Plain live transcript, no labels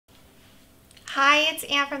Hi, it's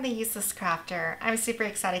Anne from The Useless Crafter. I'm super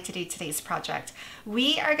excited to do today's project.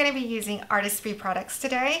 We are going to be using Artesprix products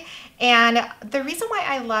today, and the reason why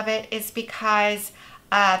I love it is because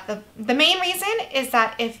the main reason is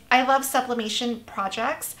that if I love sublimation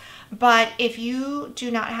projects, but if you do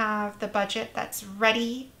not have the budget that's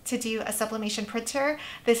ready to do a sublimation printer,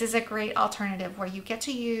 this is a great alternative where you get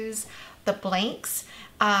to use the blanks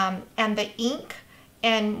and the ink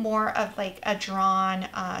and more of like a drawn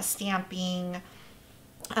stamping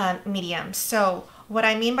medium. So what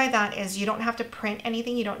I mean by that is you don't have to print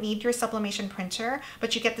anything. You don't need your sublimation printer,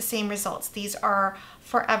 but you get the same results. These are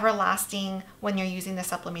forever lasting when you're using the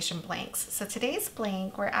sublimation blanks. So today's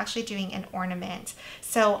blank, we're actually doing an ornament.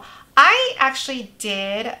 So I actually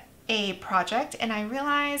did a project and I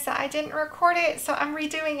realized that I didn't record it, so I'm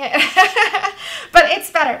redoing it. But it's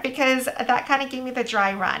better because that kind of gave me the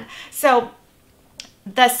dry run. So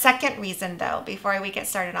the second reason though, before we get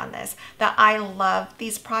started on this, that I love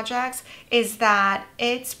these projects is that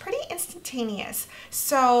it's pretty instantaneous.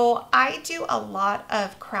 So I do a lot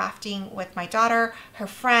of crafting with my daughter, her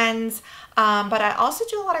friends, but I also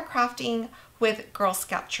do a lot of crafting with Girl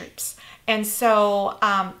Scout troops. And so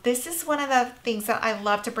this is one of the things that I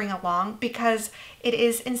love to bring along because it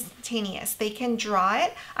is instantaneous. They can draw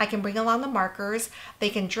it. I can bring along the markers. They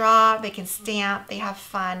can draw, they can stamp, they have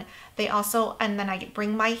fun. They also, and then I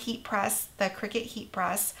bring my heat press, the Cricut heat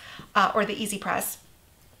press, or the Easy Press.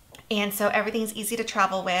 And so everything's easy to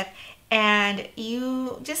travel with. And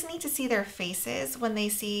you just need to see their faces when they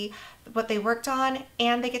see what they worked on,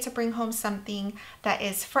 and they get to bring home something that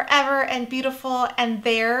is forever and beautiful and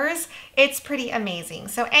theirs. It's pretty amazing.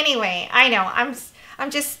 So anyway, I know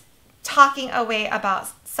I'm just talking away about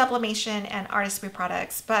sublimation and Artesprix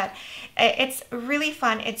products, but it's really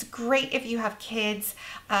fun. It's great if you have kids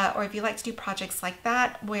or if you like to do projects like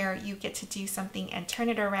that where you get to do something and turn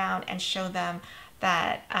it around and show them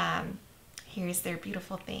that here's their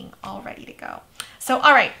beautiful thing all ready to go. So,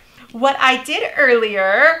 all right, what I did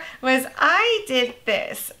earlier was I did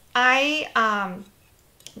this. I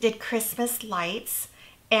did Christmas lights,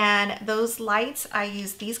 and those lights, I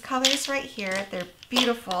used these colors right here. They're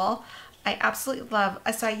beautiful. I absolutely love,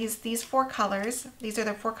 so I used these 4 colors. These are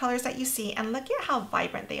the 4 colors that you see, and look at how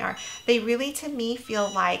vibrant they are. They really, to me, feel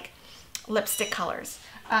like lipstick colors.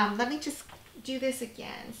 Let me just do this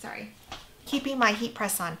again, sorry. Keeping my heat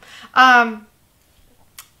press on.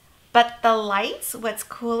 But the lights, what's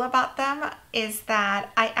cool about them is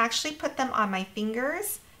that I actually put them on my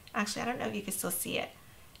fingers. Actually, I don't know if you can still see it.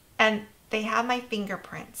 And they have my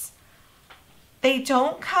fingerprints. They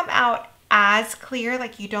don't come out as clear,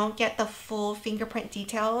 like you don't get the full fingerprint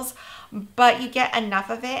details, but you get enough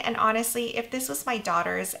of it. And honestly, if this was my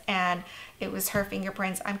daughter's and it was her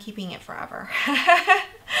fingerprints, I'm keeping it forever.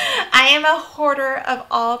 I am a hoarder of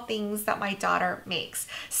all things that my daughter makes.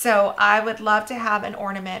 So I would love to have an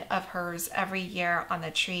ornament of hers every year on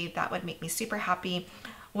the tree. That would make me super happy.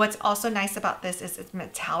 What's also nice about this is it's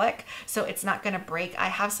metallic, so it's not going to break. I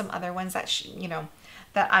have some other ones that,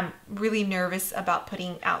 that I'm really nervous about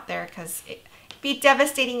putting out there because it'd be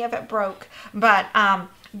devastating if it broke. But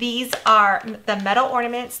these are the metal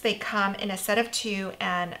ornaments. They come in a set of 2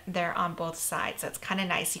 and they're on both sides. So it's kind of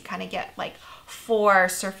nice. You kind of get like 4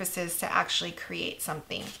 surfaces to actually create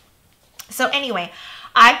something. So anyway,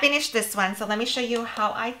 I finished this one. So let me show you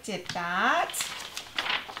how I did that.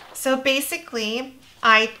 So basically,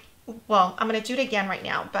 I'm going to do it again right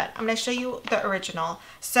now, but I'm going to show you the original.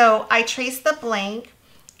 So I traced the blank,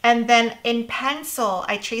 and then in pencil,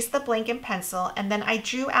 I traced the blank in pencil, and then I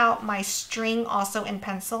drew out my string also in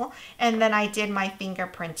pencil, and then I did my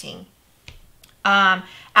fingerprinting.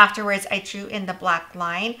 Afterwards, I drew in the black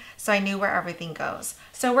line, so I knew where everything goes.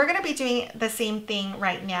 So we're going to be doing the same thing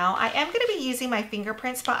right now. I am going to be using my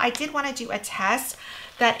fingerprints, but I did want to do a test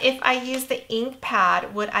that if I use the ink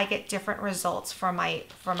pad, would I get different results for my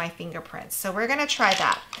fingerprints? So we're going to try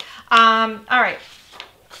that. All right,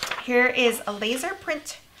 here is a laser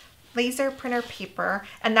printer paper,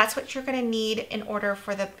 and that's what you're going to need in order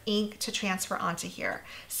for the ink to transfer onto here.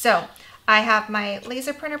 So I have my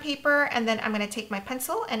laser printer paper, and then I'm going to take my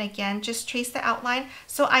pencil and again just trace the outline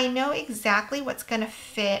so I know exactly what's going to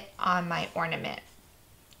fit on my ornament.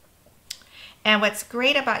 And what's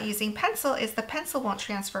great about using pencil is the pencil won't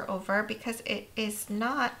transfer over because it is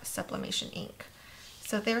not sublimation ink.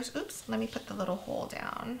 So there's, oops, let me put the little hole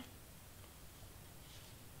down.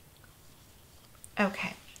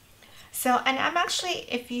 Okay. So, and I'm actually,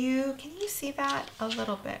 can you see that a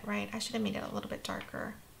little bit, right? I should have made it a little bit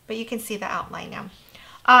darker, but you can see the outline now.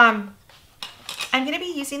 I'm going to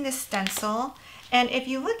be using this stencil, and if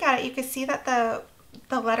you look at it, you can see that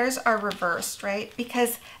the letters are reversed, right?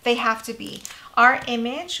 Because they have to be. Our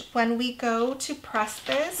image, when we go to press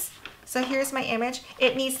this, so here's my image,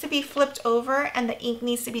 it needs to be flipped over and the ink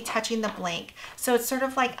needs to be touching the blank. So it's sort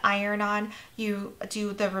of like iron-on, you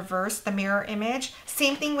do the reverse, the mirror image.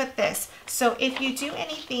 Same thing with this. So if you do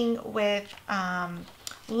anything with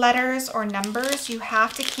letters or numbers, you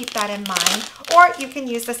have to keep that in mind, or you can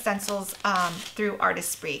use the stencils through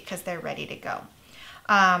Artesprix because they're ready to go.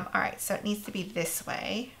 All right, so it needs to be this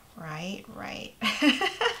way, right?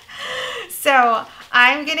 So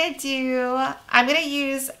I'm gonna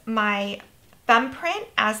use my thumbprint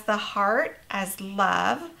as the heart, as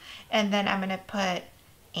love, and then I'm gonna put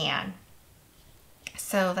Anne.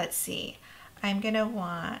 So let's see, I'm gonna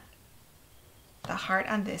want the heart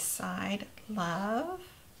on this side, love,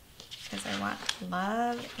 because I want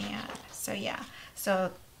love Anne. So yeah,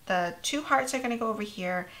 so the two hearts are going to go over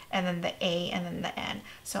here, and then the A and then the N.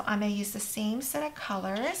 So I'm going to use the same set of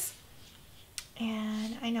colors.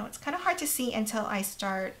 And I know it's kind of hard to see until I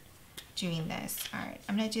start doing this. All right,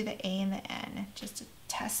 I'm going to do the A and the N just to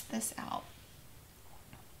test this out.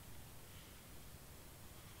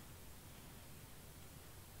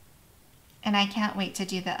 And I can't wait to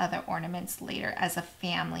do the other ornaments later as a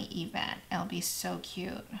family event. It'll be so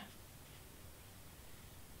cute.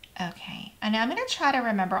 Okay, and I'm going to try to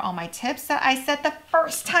remember all my tips that I said the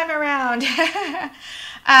first time around,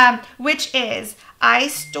 which is I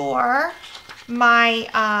store my,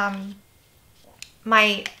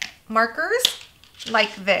 my markers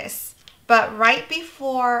like this, but right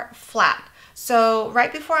before flat. So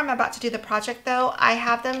right before I'm about to do the project though, I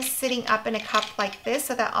have them sitting up in a cup like this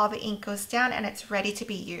so that all the ink goes down and it's ready to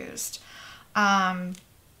be used.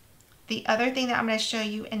 The other thing that I'm going to show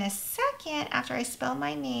you in a second after I spell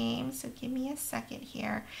my name, so give me a second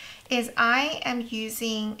here, is I am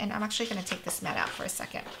using, and I'm actually going to take this mat out for a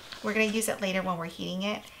second. We're going to use it later when we're heating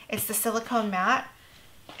it. It's the silicone mat.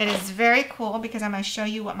 It is very cool because I'm going to show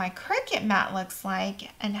you what my Cricut mat looks like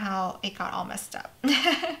and how it got all messed up.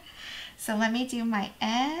 So let me do my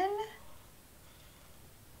N.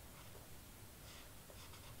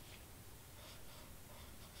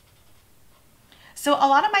 So a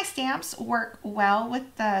lot of my stamps work well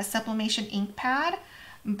with the sublimation ink pad,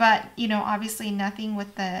 but you know, obviously nothing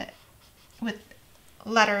with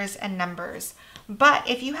letters and numbers. But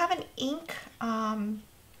if you have an ink, a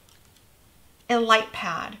light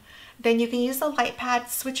pad, then you can use the light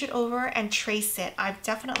pad, switch it over and trace it. I've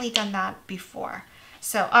definitely done that before.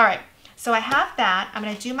 So, all right, so I have that. I'm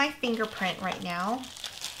gonna do my fingerprint right now.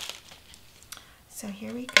 So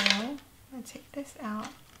here we go. I'm gonna take this out.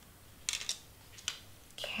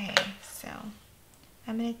 Okay, so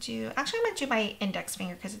I'm going to do, actually I'm going to do my index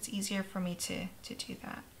finger because it's easier for me to do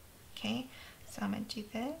that. Okay, so I'm going to do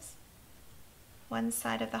this. One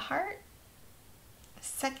side of the heart, the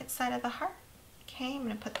second side of the heart. Okay, I'm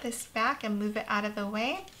going to put this back and move it out of the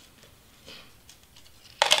way.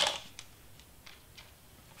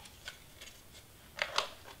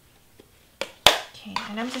 Okay,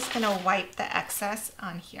 and I'm just going to wipe the excess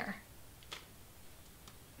on here.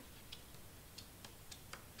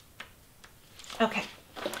 Okay,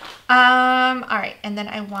 all right, and then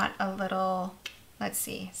I want a little, let's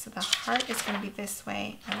see, so the heart is going to be this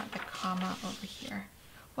way. I want the comma over here.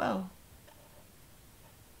 Whoa.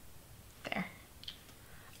 There.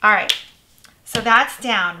 All right, so that's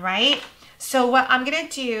down, right? So what I'm going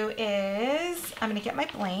to do is I'm going to get my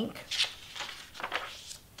blank.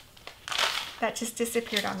 That just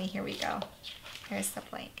disappeared on me. Here we go. Here's the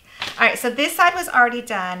blank. All right, so this side was already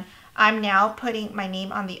done. I'm now putting my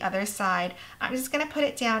name on the other side. I'm just going to put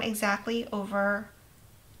it down exactly over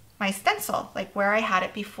my stencil, like where I had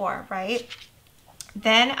it before, right?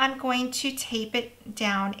 Then I'm going to tape it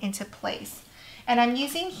down into place. And I'm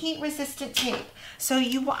using heat resistant tape. So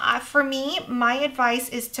you, for me, my advice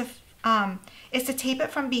is to tape it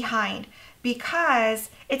from behind because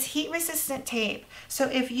it's heat resistant tape. So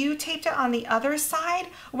if you taped it on the other side,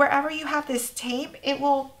 wherever you have this tape, it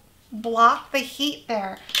will block the heat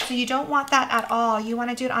there. So you don't want that at all. You want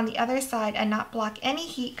to do it on the other side and not block any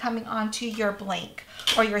heat coming onto your blank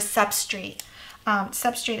or your substrate.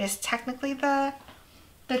 Substrate is technically the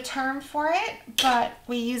term for it, but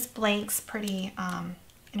we use blanks pretty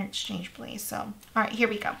interchangeably. So, all right, here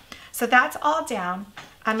we go. So that's all down.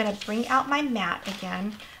 I'm going to bring out my mat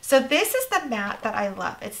again. So this is the mat that I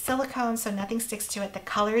love. It's silicone, so nothing sticks to it. The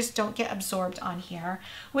colors don't get absorbed on here,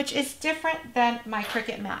 which is different than my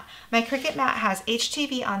Cricut mat. My Cricut mat has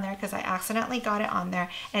HTV on there because I accidentally got it on there,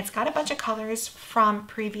 and it's got a bunch of colors from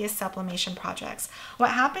previous sublimation projects.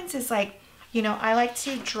 What happens is, like, you know, I like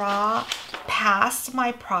to draw past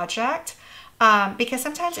my project because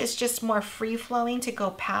sometimes it's just more free-flowing to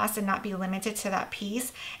go past and not be limited to that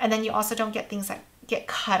piece. And then you also don't get things that get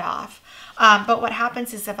cut off. But what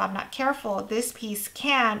happens is if I'm not careful, this piece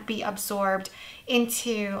can be absorbed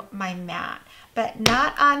into my mat, but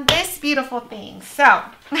not on this beautiful thing. So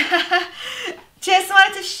just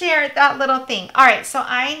wanted to share that little thing. All right, so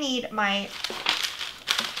I need my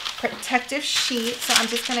protective sheet. So I'm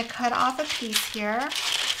just going to cut off a piece here.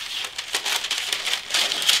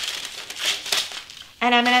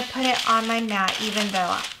 And I'm going to put it on my mat, even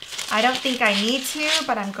though I don't think I need to,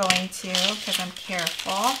 but I'm going to because I'm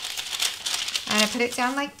careful. I'm going to put it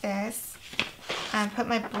down like this and put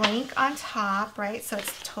my blank on top, right? So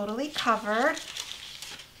it's totally covered.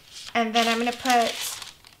 And then I'm going to put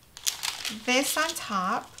this on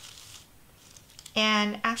top.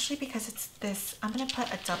 And actually, because it's this, I'm going to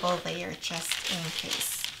put a double layer just in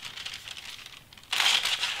case.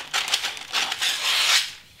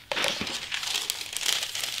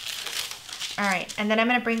 All right, and then I'm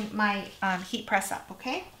gonna bring my heat press up,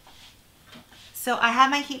 okay? So I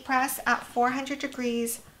have my heat press at 400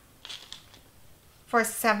 degrees for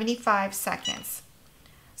 75 seconds.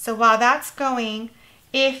 So while that's going,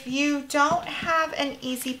 if you don't have an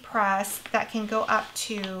easy press that can go up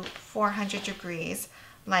to 400 degrees,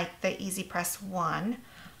 like the Easy Press 1,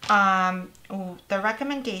 the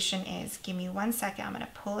recommendation is, give me 1 second, I'm gonna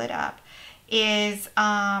pull it up, is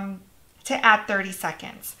to add 30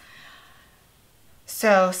 seconds.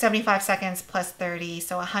 So 75 seconds plus 30,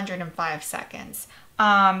 so 105 seconds.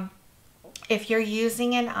 If you're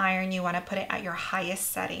using an iron, you want to put it at your highest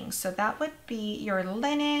setting. So that would be your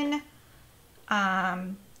linen,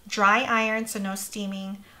 dry iron, so no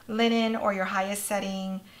steaming, linen or your highest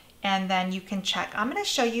setting, and then you can check. I'm going to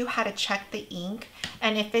show you how to check the ink,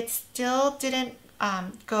 and if it still didn't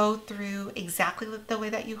go through exactly the way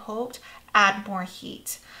that you hoped, add more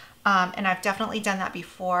heat. And I've definitely done that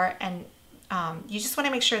before, and you just want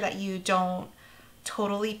to make sure that you don't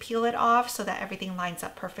totally peel it off so that everything lines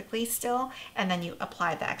up perfectly still, and then you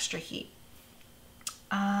apply the extra heat.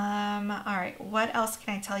 All right, what else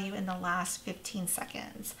can I tell you in the last 15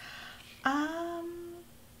 seconds?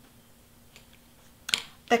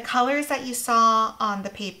 The colors that you saw on the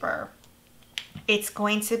paper, it's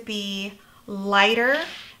going to be lighter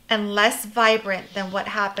and less vibrant than what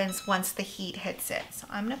happens once the heat hits it. So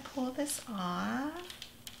I'm going to pull this off.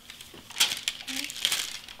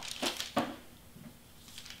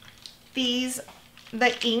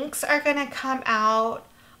 The inks are going to come out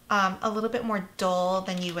a little bit more dull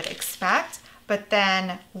than you would expect, but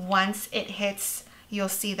then once it hits, you'll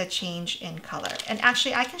see the change in color. And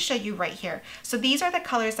actually, I can show you right here. So these are the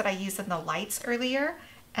colors that I used in the lights earlier,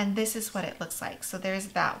 and this is what it looks like. So there's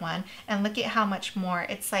that one, and look at how much more,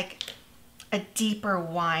 it's like a deeper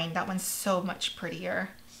wine. That one's so much prettier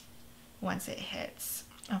once it hits.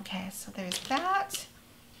 Okay, so there's that.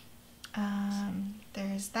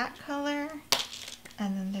 There's that color,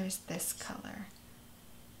 and then there's this color.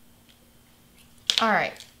 All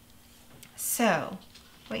right, so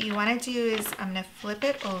what you want to do is I'm going to flip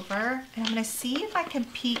it over, and I'm going to see if I can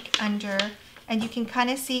peek under, and you can kind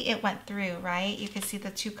of see it went through, right? You can see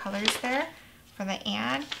the two colors there for the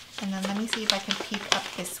and then let me see if I can peek up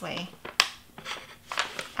this way.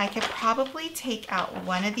 I could probably take out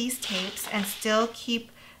one of these tapes and still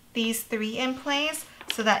keep these three in place,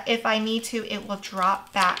 so that if I need to, it will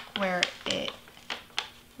drop back where it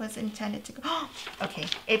was intended to go. Oh, okay,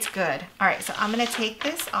 it's good. All right, so I'm gonna take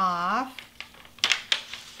this off,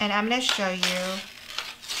 and I'm gonna show you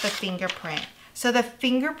the fingerprint. So the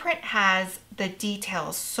fingerprint has the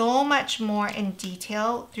details, so much more in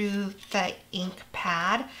detail through the ink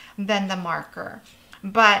pad than the marker.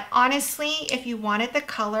 But honestly, if you wanted the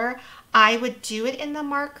color, I would do it in the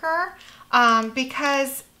marker,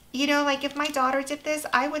 because you know, like if my daughter did this,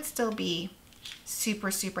 I would still be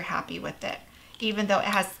super, super happy with it, even though it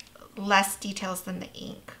has less details than the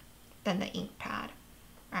ink pad.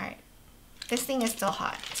 All right, this thing is still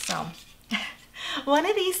hot. So one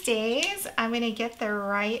of these days, I'm gonna get the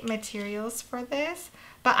right materials for this,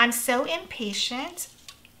 but I'm so impatient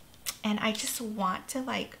and I just want to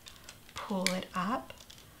like pull it up.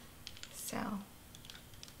 So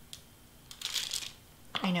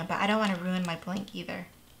I know, but I don't want to ruin my blank either.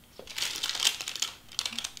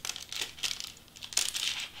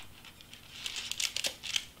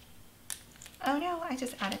 Oh no, I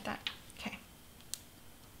just added that. Okay.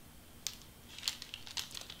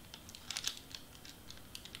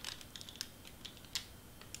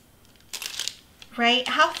 Right?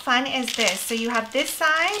 How fun is this? So you have this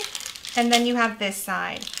side and then you have this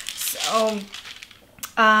side. So,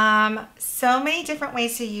 so many different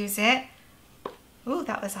ways to use it. Ooh,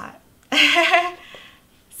 that was hot.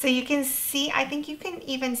 So you can see, I think you can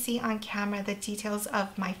even see on camera the details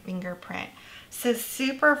of my fingerprint. So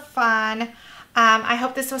super fun. I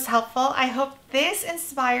hope this was helpful. I hope this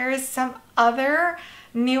inspires some other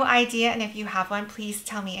new idea, and if you have one, please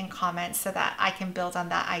tell me in comments so that I can build on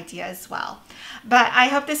that idea as well. But I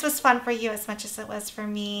hope this was fun for you as much as it was for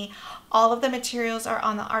me. All of the materials are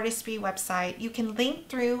on the Artesprix website. You can link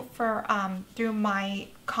through through my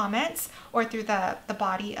comments or through the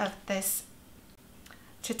body of this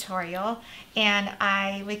tutorial, and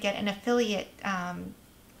I would get an affiliate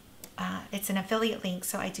it's an affiliate link,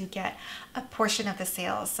 so I do get a portion of the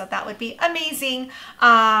sales, so that would be amazing.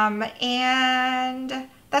 And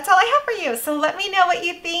that's all I have for you, so let me know what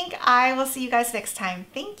you think. I will see you guys next time.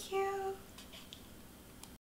 Thank you.